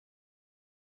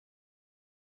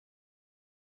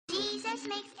Jesus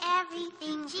makes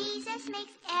everything, Jesus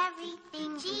makes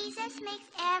everything, Jesus makes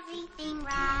everything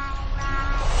right,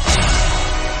 right.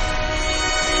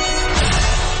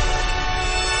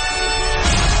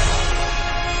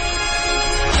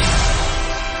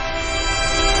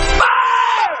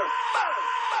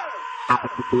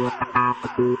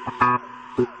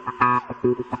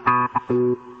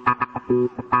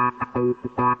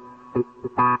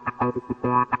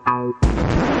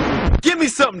 Give me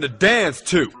something to dance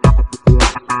to.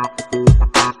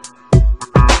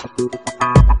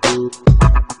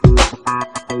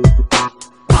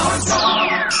 Our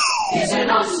God is an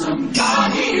awesome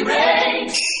God. He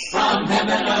reigns from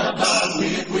heaven above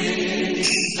with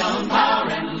wisdom, power,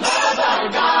 and love. Our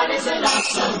God is an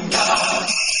awesome God.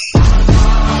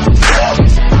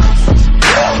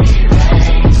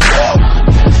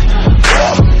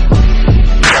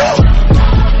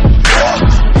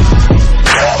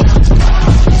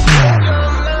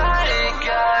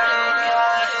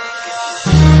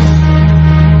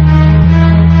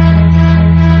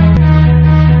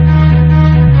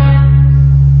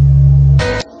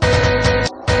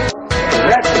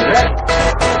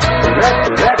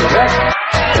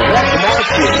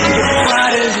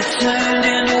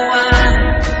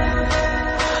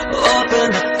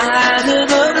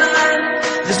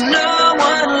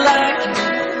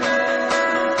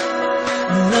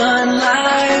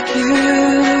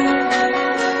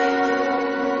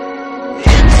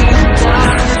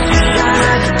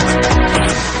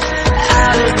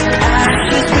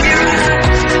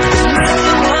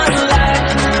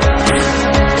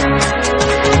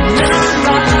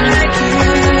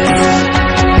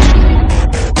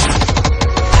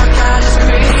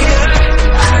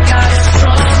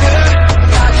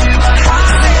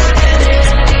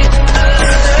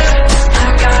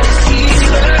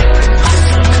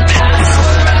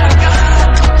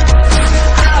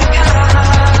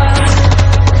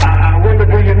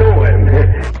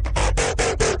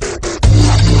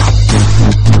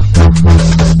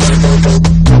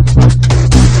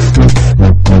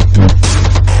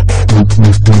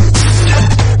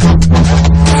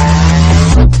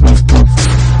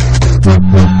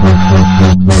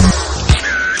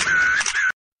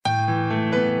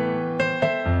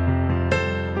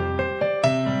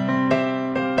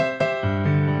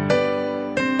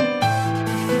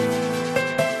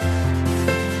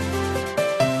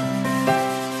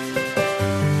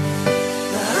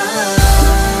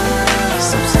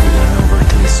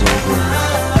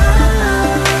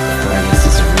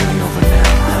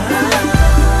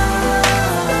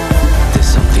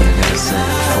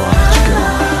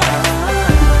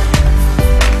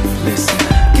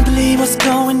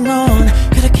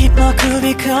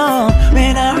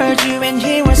 When I heard you and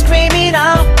he was screaming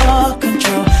out all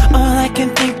control, all I can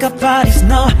think about is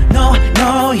no, no,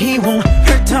 no, he won't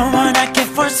hurt the one I kept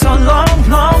for so long,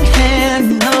 long.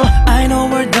 And no, I know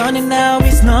we're done and now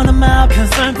it's none of my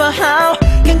concern, but how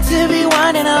can to be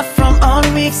winding up from all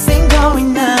the weeks and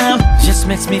going now? Just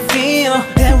makes me feel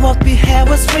that what we had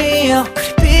was real. Could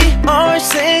it be or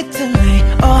is it too late?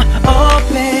 Oh, oh,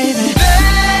 baby,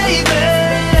 baby,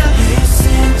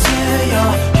 listen to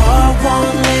your heart,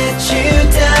 won't let you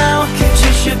down, 'cause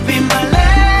you should be my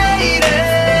lady.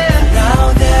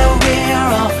 Now that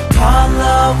we're all caught,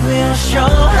 love will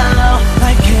show how.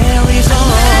 Like carries on,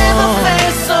 never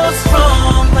felt so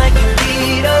strong, like it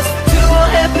lead us to a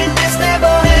happiness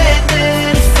never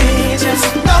ending. If we just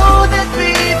know that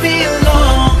we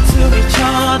belong to each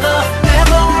other,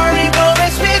 never worry, go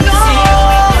as we go. See you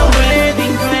in your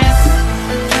wedding dress,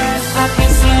 I can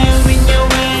see you in your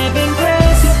wedding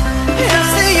dress. I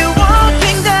see you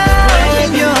walking down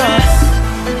in your dress,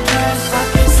 I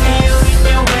can see you in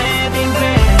your wedding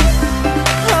dress.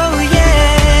 Oh yeah.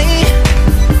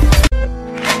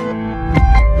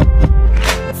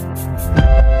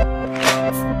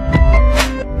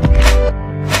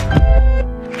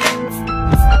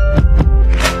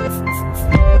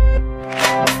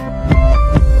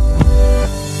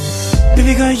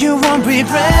 Baby girl, you won't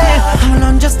regret. Hold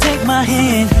on, just take my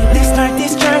hand. Let's start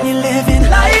this journey, living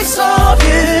life so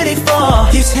beautiful.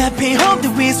 This happy hope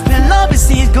that we spend love, and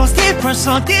see it goes deeper,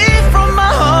 so deep from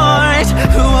my heart.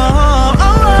 Whoa.